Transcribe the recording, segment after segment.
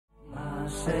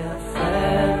Se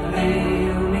afferri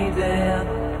un'idea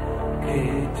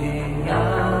che ti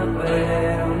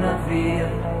apre una via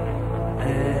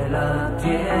e la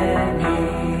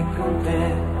tieni con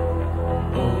te,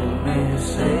 o ne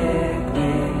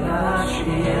segui la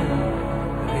scia,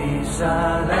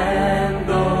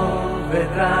 risalendo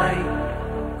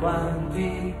vedrai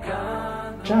quanti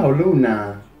canti. Ciao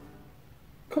Luna,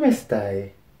 come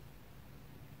stai?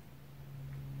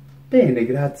 Bene,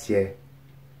 grazie.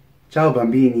 Ciao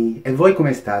bambini, e voi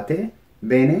come state?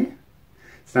 Bene?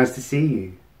 It's nice to see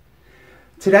you.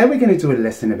 Today we're going to do a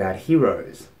lesson about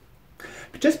heroes.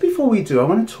 But just before we do, I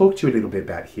want to talk to you a little bit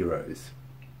about heroes.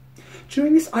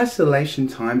 During this isolation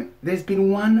time, there's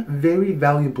been one very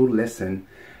valuable lesson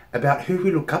about who we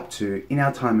look up to in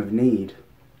our time of need.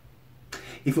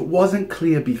 If it wasn't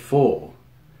clear before,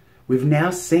 we've now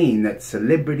seen that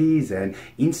celebrities and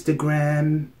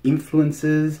Instagram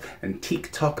influencers and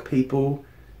TikTok people,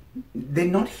 they're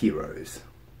not heroes.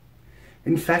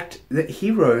 In fact, that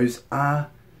heroes are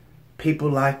people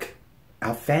like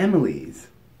our families,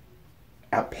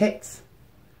 our pets,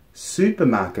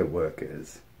 supermarket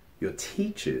workers, your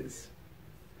teachers.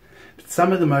 But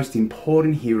some of the most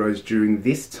important heroes during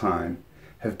this time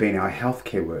have been our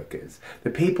healthcare workers, the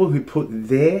people who put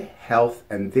their health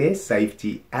and their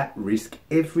safety at risk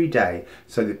every day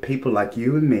so that people like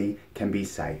you and me can be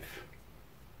safe.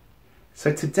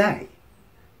 So today,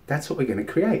 that's what we're going to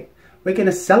create. We're going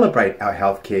to celebrate our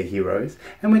healthcare heroes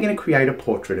and we're going to create a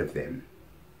portrait of them.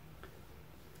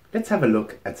 Let's have a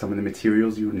look at some of the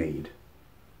materials you'll need.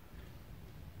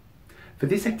 For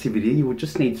this activity, you will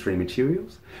just need 3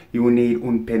 materials. You will need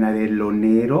un pennarello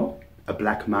nero, a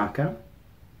black marker.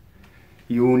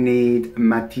 You will need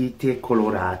matite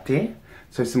colorate,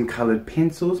 so some coloured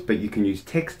pencils, but you can use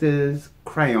textures,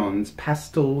 crayons,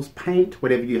 pastels, paint,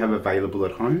 whatever you have available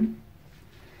at home.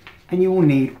 And you will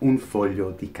need un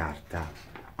foglio di carta.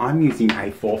 I'm using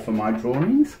A4 for my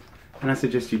drawings, and I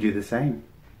suggest you do the same.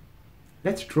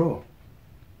 Let's draw.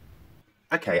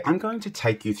 Okay, I'm going to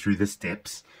take you through the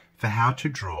steps for how to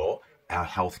draw our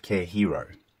healthcare hero.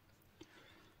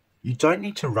 You don't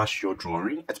need to rush your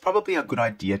drawing. It's probably a good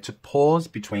idea to pause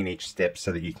between each step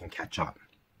so that you can catch up.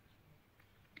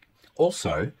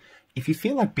 Also, if you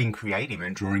feel like being creative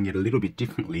and drawing it a little bit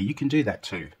differently, you can do that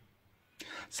too.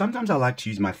 Sometimes I like to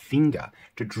use my finger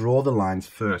to draw the lines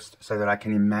first so that I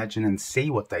can imagine and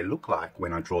see what they look like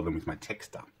when I draw them with my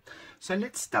texter. So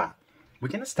let's start. We're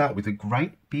going to start with a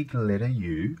great big letter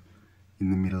U in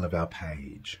the middle of our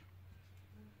page.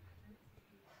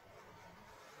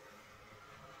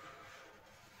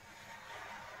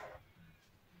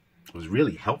 It was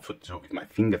really helpful to do it with my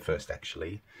finger first,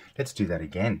 actually. Let's do that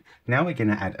again. Now we're going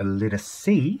to add a letter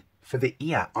C for the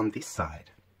ear on this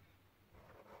side.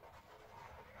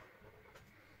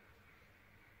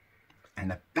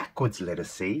 And a backwards letter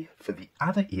C for the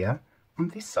other ear on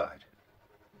this side.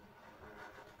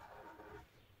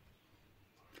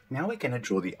 Now we're going to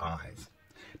draw the eyes.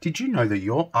 Did you know that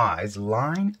your eyes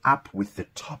line up with the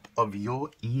top of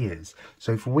your ears?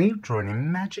 So if we draw an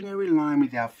imaginary line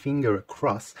with our finger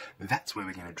across, that's where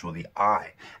we're going to draw the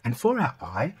eye. And for our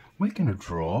eye, we're going to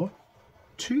draw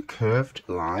 2 curved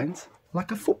lines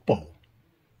like a football.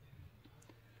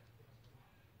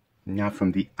 Now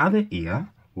from the other ear,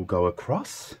 we'll go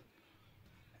across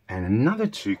and another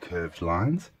 2 curved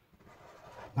lines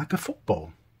like a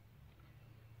football.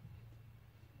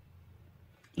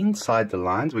 Inside the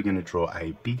lines, we're going to draw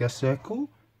a bigger circle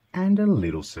and a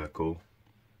little circle.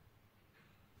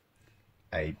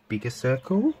 A bigger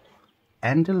circle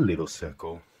and a little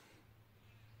circle.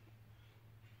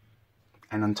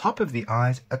 And on top of the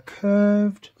eyes, a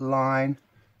curved line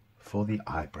for the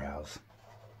eyebrows.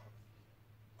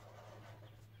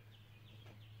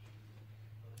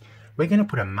 We're going to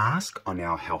put a mask on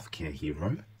our healthcare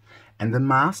hero, and the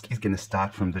mask is going to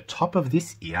start from the top of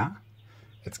this ear.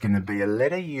 It's going to be a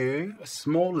letter U, a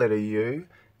small letter U,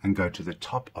 and go to the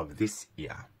top of this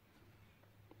ear.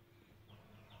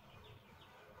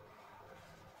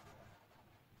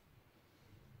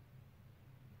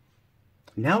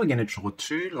 Now we're going to draw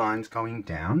 2 lines going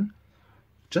down,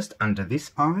 just under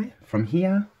this eye, from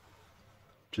here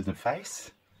to the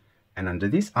face, and under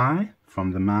this eye,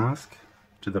 from the mask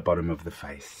to the bottom of the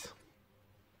face.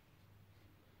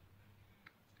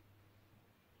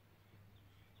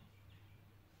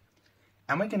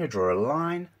 And we're going to draw a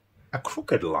line, a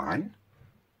crooked line,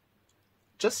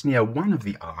 just near one of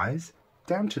the eyes,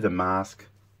 down to the mask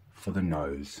for the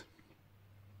nose.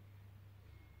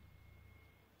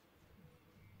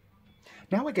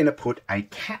 Now we're going to put a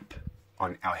cap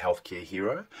on our healthcare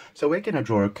hero. So we're going to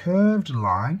draw a curved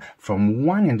line from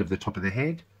one end of the top of the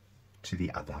head to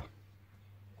the other.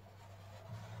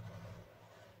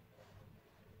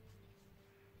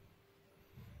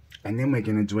 And then we're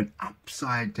going to do an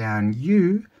upside down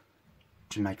U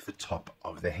to make the top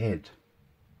of the head.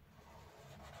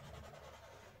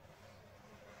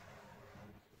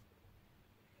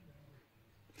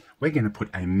 We're going to put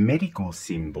a medical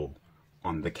symbol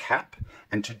on the cap,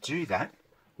 and to do that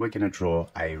we're going to draw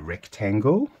a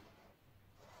rectangle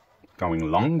going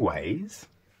long ways,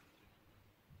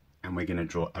 and we're going to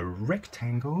draw a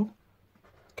rectangle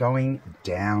going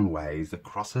down ways that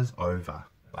crosses over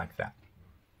like that.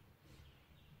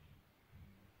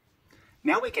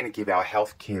 Now we're going to give our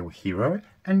healthcare hero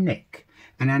a neck,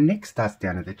 and our neck starts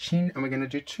down at the chin, and we're going to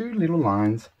do two little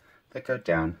lines that go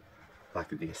down like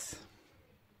this.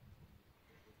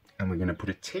 And we're going to put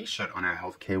a t-shirt on our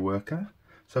healthcare worker,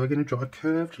 so we're going to draw a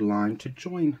curved line to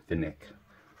join the neck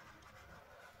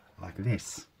like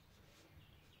this.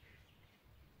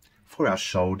 For our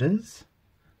shoulders,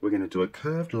 we're going to do a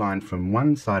curved line from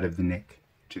one side of the neck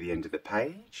to the end of the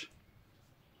page,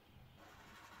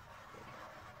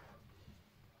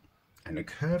 and a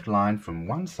curved line from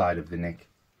one side of the neck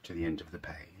to the end of the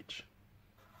page.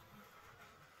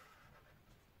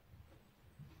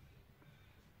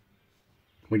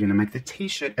 We're going to make the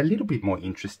t-shirt a little bit more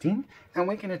interesting, and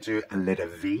we're going to do a letter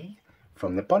V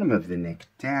from the bottom of the neck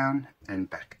down and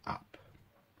back up.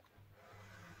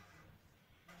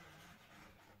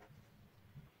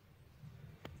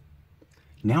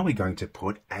 Now we're going to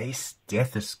put a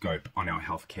stethoscope on our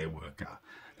healthcare worker.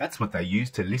 That's what they use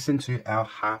to listen to our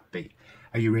heartbeat.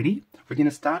 Are you ready? We're going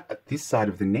to start at this side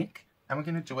of the neck, and we're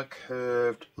going to do a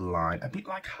curved line, a bit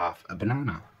like half a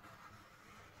banana.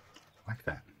 Like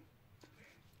that.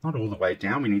 Not all the way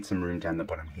down, we need some room down the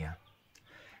bottom here.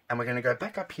 And we're going to go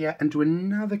back up here and do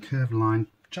another curved line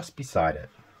just beside it.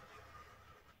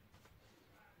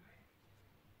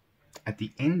 At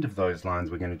the end of those lines,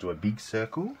 we're going to do a big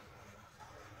circle.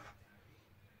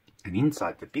 And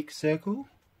inside the big circle,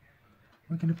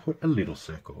 we're going to put a little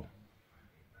circle.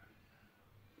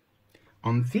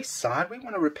 On this side, we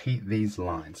want to repeat these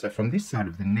lines. So from this side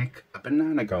of the neck, a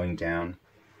banana going down,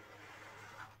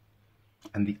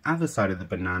 and the other side of the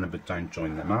banana, but don't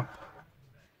join them up.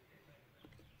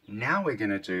 Now we're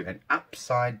going to do an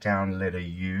upside down letter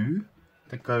U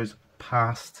that goes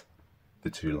past the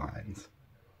two lines.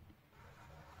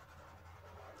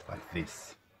 Like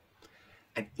this.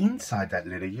 And inside that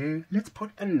letter U, let's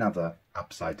put another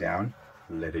upside down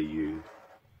letter U.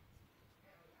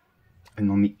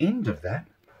 And on the end of that,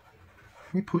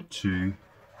 we put two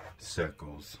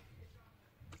circles.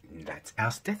 And that's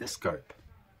our stethoscope.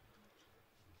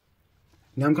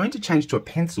 Now I'm going to change to a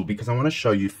pencil because I want to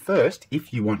show you first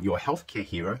if you want your healthcare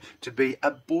hero to be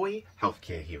a boy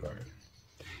healthcare hero.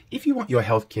 If you want your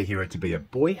healthcare hero to be a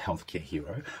boy healthcare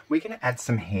hero, we're going to add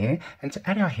some hair, and to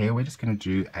add our hair we're just going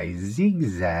to do a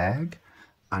zigzag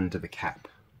under the cap.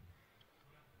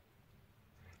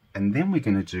 And then we're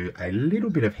going to do a little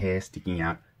bit of hair sticking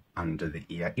out under the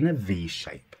ear in a V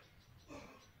shape.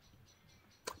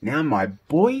 Now my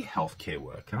boy healthcare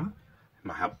worker,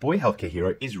 my boy healthcare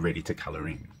hero is ready to colour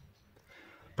in.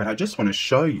 But I just want to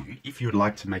show you, if you would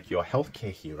like to make your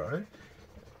healthcare hero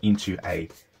into a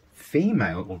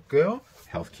female or girl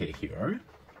healthcare hero,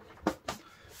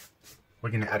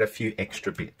 we're going to add a few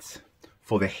extra bits.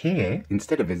 For the hair,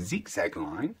 instead of a zigzag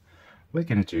line, we're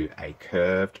going to do a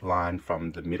curved line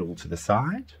from the middle to the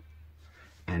side,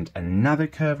 and another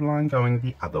curved line going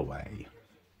the other way.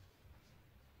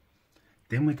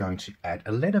 Then we're going to add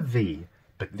a letter V,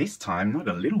 but this time not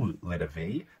a little letter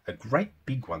V, a great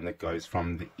big one that goes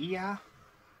from the ear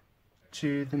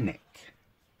to the neck.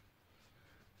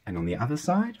 And on the other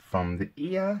side, from the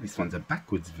ear, this one's a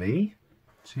backwards V,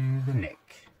 to the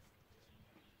neck.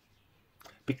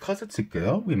 Because it's a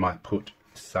girl, we might put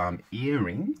some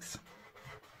earrings.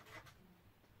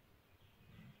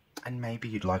 And maybe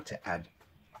you'd like to add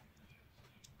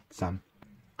some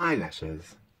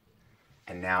eyelashes.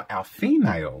 And now our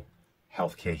female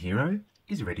healthcare hero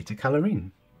is ready to colour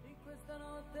in.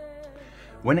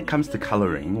 When it comes to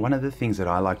colouring, one of the things that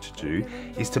I like to do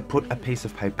is to put a piece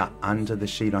of paper under the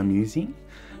sheet I'm using,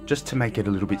 just to make it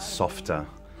a little bit softer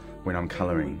when I'm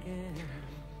colouring.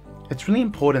 It's really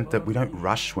important that we don't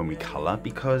rush when we colour,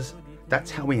 because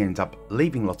that's how we end up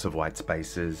leaving lots of white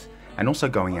spaces and also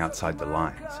going outside the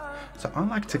lines. So I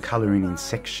like to colour in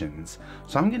sections.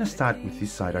 So I'm going to start with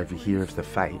this side over here of the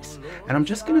face, and I'm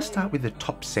just going to start with the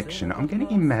top section. I'm going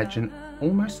to imagine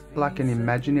almost like an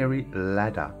imaginary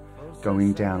ladder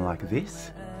going down like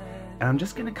this, and I'm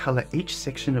just going to colour each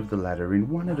section of the ladder in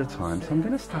one at a time. So I'm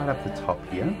going to start up the top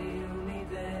here.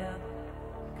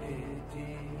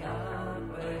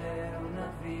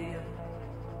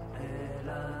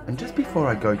 And just before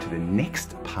I go to the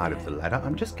next part of the ladder,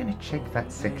 I'm just going to check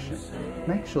that section.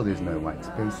 Make sure there's no white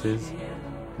spaces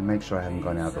and make sure I haven't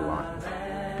gone out the lines.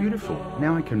 Beautiful.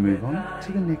 Now I can move on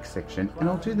to the next section and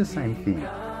I'll do the same thing.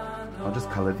 I'll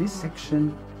just colour this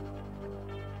section,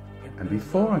 and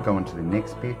before I go on to the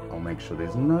next bit, I'll make sure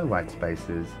there's no white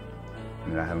spaces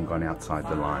and that I haven't gone outside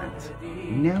the lines.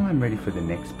 Now I'm ready for the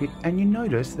next bit, and you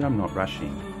notice that I'm not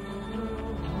rushing.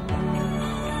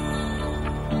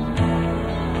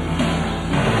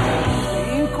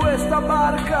 In questa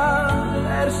barca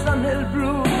versa nel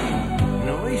blu,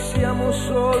 noi siamo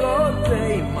solo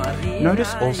dei marinai.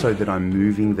 Notice also that I'm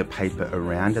moving the paper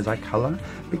around as I colour,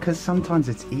 because sometimes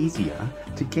it's easier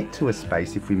to get to a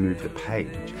space if we move the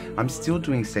page. I'm still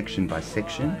doing section by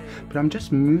section, but I'm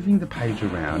just moving the page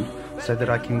around so that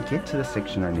I can get to the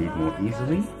section I need more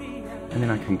easily, and then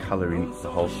I can colour in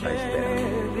the whole space better.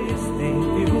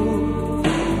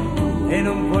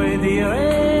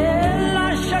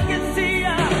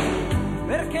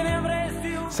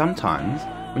 Sometimes,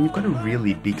 when you've got a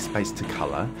really big space to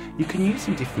colour, you can use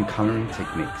some different colouring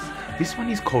techniques. This one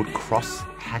is called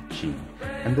cross-hatching,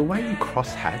 and the way you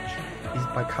cross-hatch is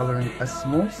by colouring a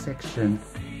small section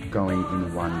going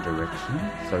in one direction,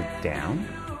 so down,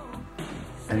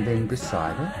 and then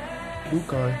beside it we'll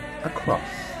go across,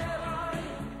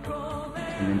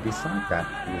 and then beside that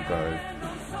we'll go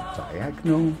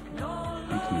diagonal.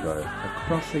 You can go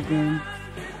across again,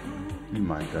 you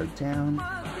might go down,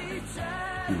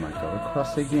 you might go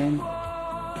across again.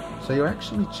 So you're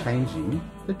actually changing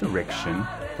the direction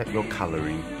that you're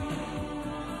colouring.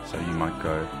 So you might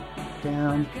go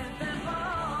down,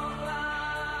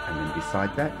 and then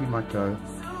beside that you might go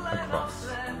across.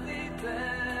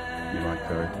 You might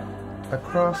go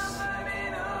across,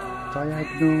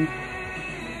 diagonal,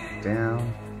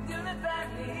 down,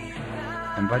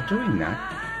 and by doing that,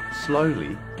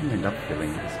 slowly you end up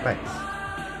filling the space.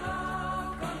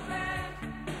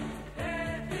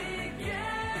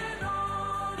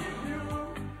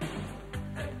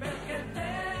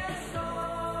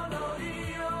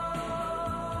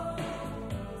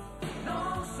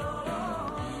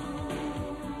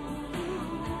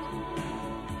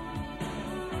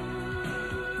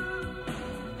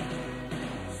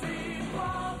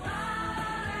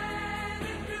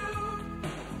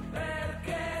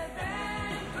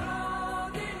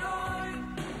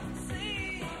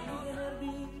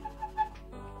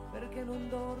 Perché non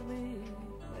dormi,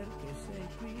 perché sei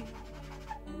qui,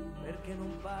 perché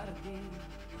non parti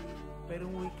per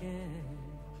un weekend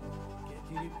che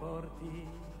ti riporti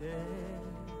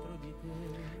dentro di te.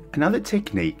 Another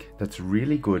technique that's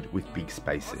really good with big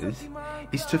spaces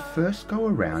is to first go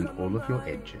around all of your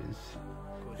edges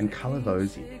and colour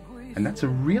those in. And that's a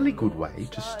really good way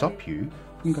to stop you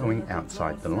from going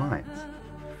outside the lines.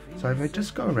 So if I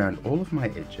just go around all of my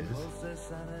edges,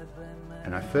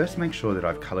 and I first make sure that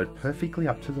I've coloured perfectly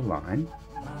up to the line,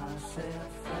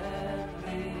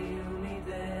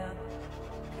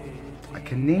 I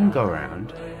can then go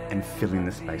around and fill in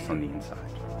the space on the inside.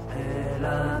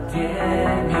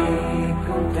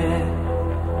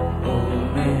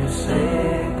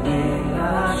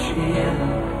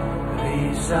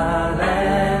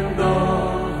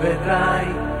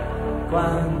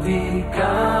 Quanti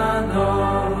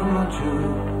cadono giù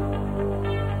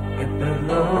e per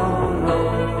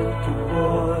loro tu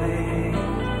puoi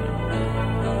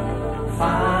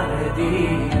fare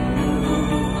di più.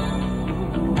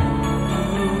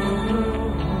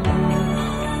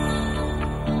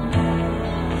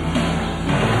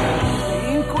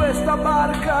 In questa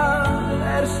barca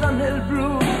versa nel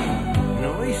blu,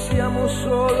 noi siamo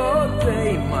solo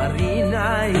dei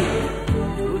marinai,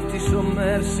 tutti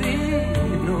sommersi.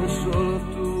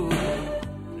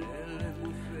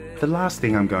 The last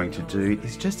thing I'm going to do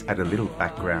is just add a little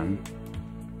background.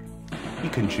 You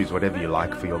can choose whatever you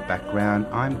like for your background.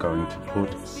 I'm going to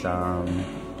put some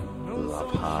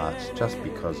love hearts just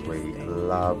because we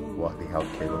love what the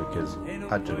healthcare workers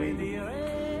are doing.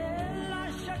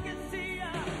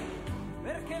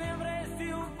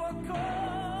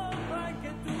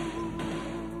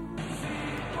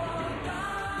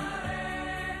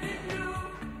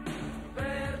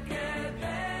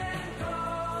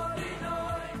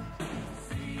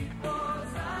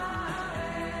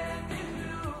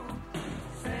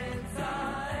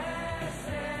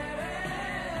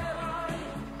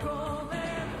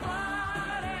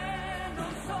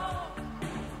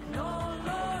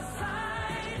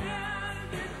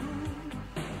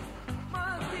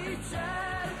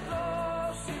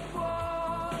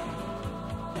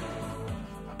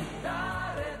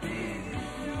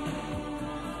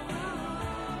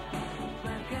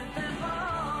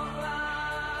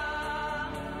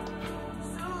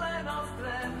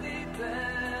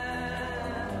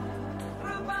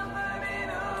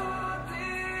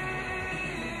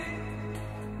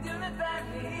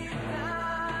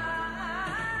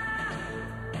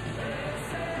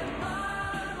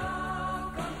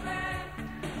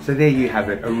 So there you have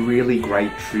it, a really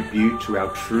great tribute to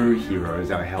our true heroes,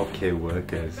 our healthcare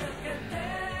workers.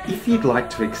 If you'd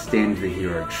like to extend the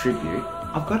hero tribute,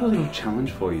 I've got a little challenge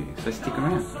for you, so stick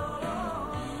around.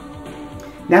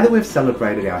 Now that we've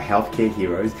celebrated our healthcare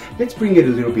heroes, let's bring it a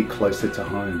little bit closer to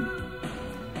home.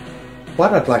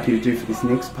 What I'd like you to do for this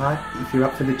next part, if you're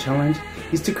up for the challenge,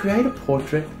 is to create a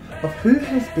portrait of who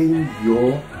has been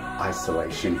your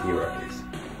isolation heroes.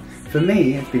 For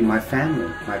me, it's been my family,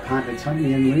 my partner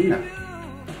Tony and Luna.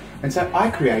 And so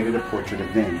I created a portrait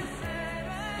of them.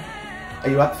 Are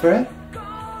you up for it?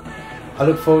 I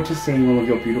look forward to seeing all of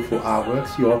your beautiful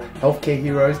artworks, your healthcare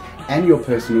heroes and your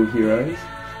personal heroes,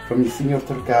 from il signor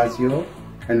Torcasio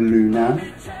and Luna.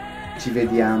 Ci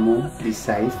vediamo, be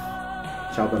safe.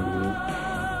 Ciao bambini.